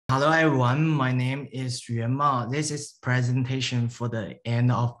Hello everyone, my name is Yuan Mao. This is presentation for the end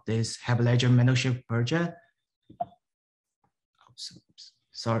of this Hyperledger Mentorship project.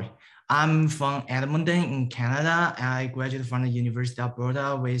 Sorry, I'm from Edmonton in Canada. I graduated from the University of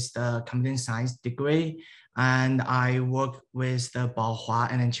Alberta with the computer science degree, and I work with the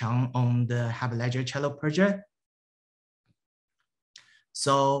Baohua and Chang on the Hyperledger Cello project.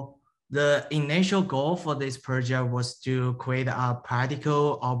 So the initial goal for this project was to create a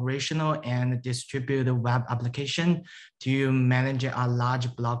practical, operational, and distributed web application to manage a large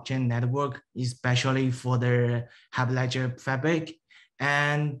blockchain network, especially for the Hyperledger Fabric.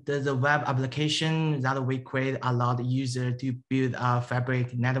 And the web application that we create allowed the user to build a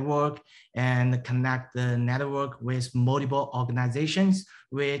Fabric network and connect the network with multiple organizations,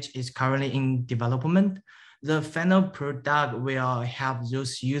 which is currently in development. The final product will help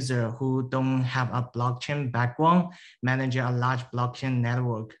those users who don't have a blockchain background manage a large blockchain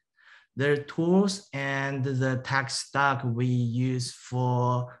network. The tools and the tech stack we use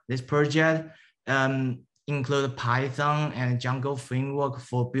for this project include Python and Django framework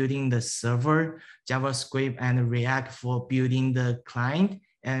for building the server, JavaScript and React for building the client,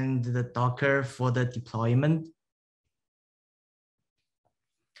 and the Docker for the deployment.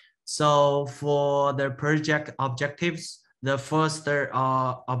 So for the project objectives, the first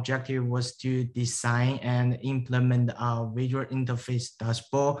objective was to design and implement a visual interface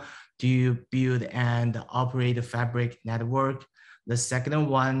dashboard to build and operate the Fabric network. The second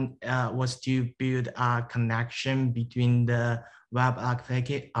one was to build a connection between the web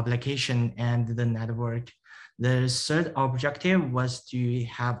application and the network. The third objective was to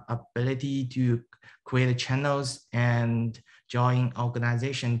have ability to create channels and join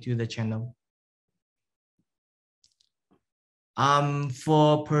organization to the channel.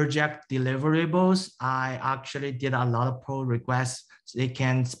 For project deliverables, I actually did a lot of pull requests. They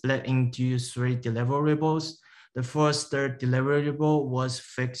can split into 3 deliverables. The first deliverable was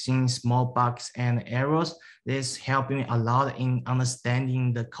fixing small bugs and errors. This helped me a lot in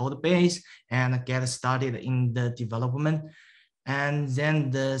understanding the code base and get started in the development. And then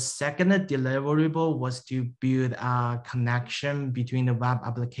the second deliverable was to build a connection between the web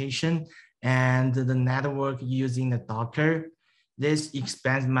application and the network using the Docker. This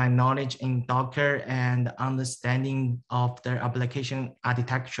expands my knowledge in Docker and understanding of the application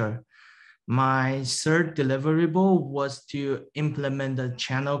architecture. My third deliverable was to implement the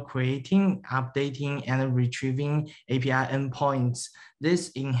channel creating, updating, and retrieving API endpoints. This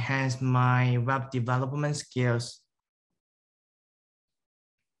enhanced my web development skills.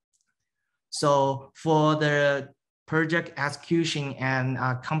 So for the project execution and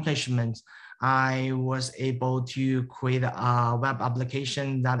accomplishments, I was able to create a web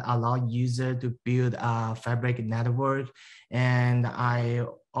application that allowed users to build a Fabric network. And I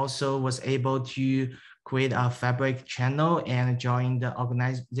also was able to create a Fabric channel and join the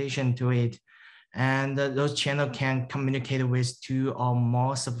organization to it. And those channels can communicate with 2 or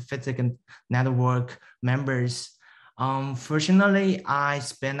more sophisticated network members. Fortunately, I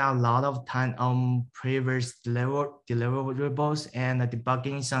spent a lot of time on previous deliverables and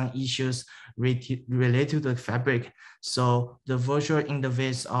debugging some issues related to the Fabric. So the virtual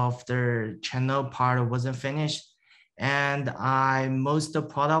interface of the channel part wasn't finished. And I'm most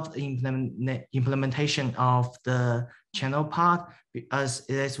proud of the implementation of the channel part because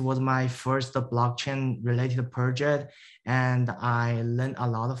this was my first blockchain related project. And I learned a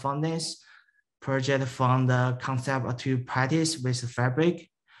lot from this project from the concept to practice with Fabric.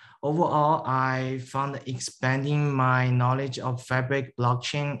 Overall, I found expanding my knowledge of Fabric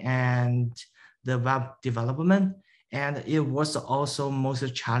blockchain and the web development. And it was also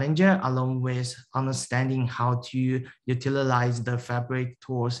most challenging along with understanding how to utilize the Fabric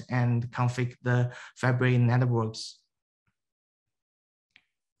tools and configure the Fabric networks.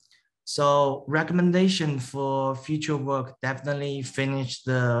 So recommendation for future work, definitely finish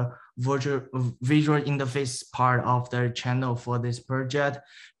the visual interface part of the channel for this project.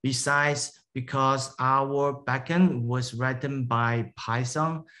 Besides, because our backend was written by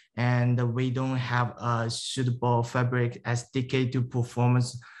Python and we don't have a suitable Fabric SDK to perform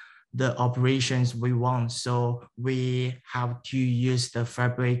the operations we want. So we have to use the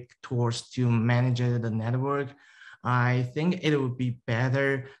Fabric tools to manage the network. I think it would be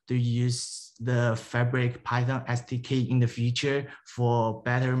better to use the Fabric Python SDK in the future for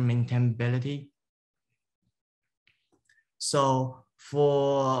better maintainability. So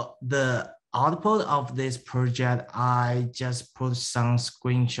for the output of this project, I just put some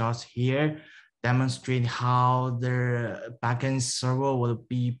screenshots here, demonstrate how the backend server will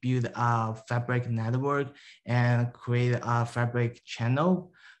be build a Fabric network and create a Fabric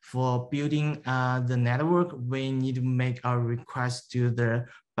channel. For building the network, we need to make a request to the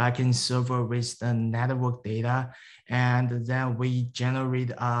backend server with the network data. And then we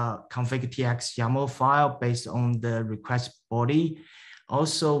generate a config.txt YAML file based on the request body.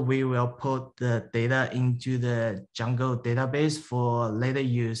 Also, we will put the data into the Django database for later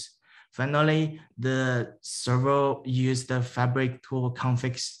use. Finally, the server used the fabric tool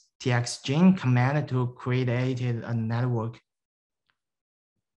config.txt command to create a network.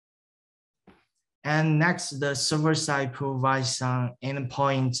 And next, the server side provides some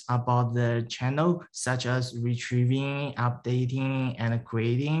endpoints about the channel, such as retrieving, updating, and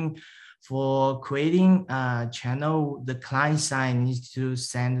creating. For creating a channel, the client side needs to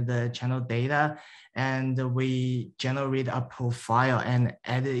send the channel data, and we generate a profile and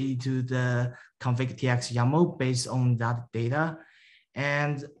add it to the config.txt YAML based on that data.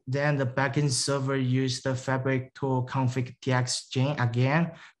 And then the backend server used the fabric tool config.txt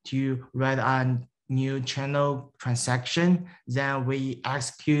again to write a new channel transaction. Then we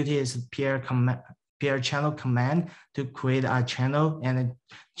executed peer channel command to create a channel and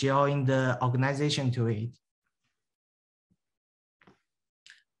join the organization to it.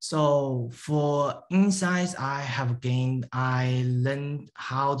 So for insights I have gained, I learned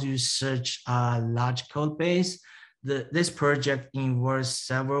how to search a large code base. This project involves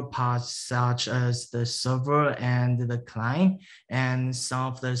several parts, such as the server and the client, and some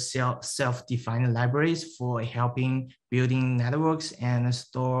of the self-defined libraries for helping building networks and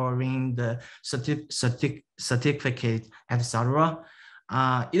storing the certificate, etc.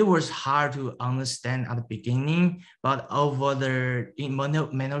 It was hard to understand at the beginning, but over the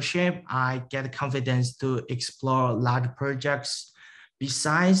mentorship, I get confidence to explore large projects.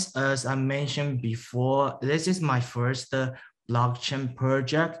 Besides, as I mentioned before, this is my first blockchain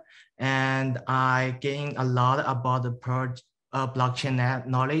project, and I gained a lot about the blockchain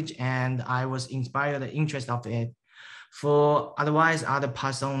knowledge, and I was inspired the interest of it. For advice I'd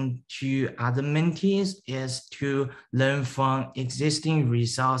pass on to other mentees is to learn from existing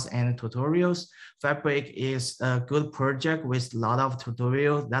results and tutorials. Fabric is a good project with a lot of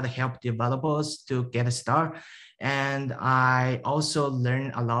tutorials that help developers to get started. And I also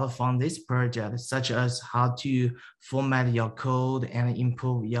learned a lot from this project, such as how to format your code and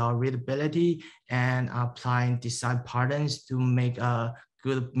improve your readability and applying design patterns to make a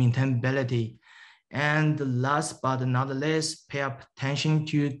good maintainability. And last but not least, pay attention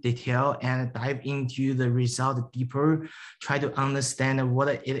to detail and dive into the result deeper. Try to understand what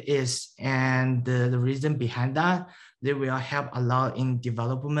it is and the reason behind that. They will help a lot in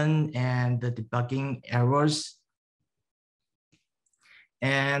development and the debugging errors.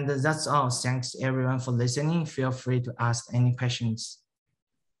 And that's all. Thanks everyone for listening. Feel free to ask any questions.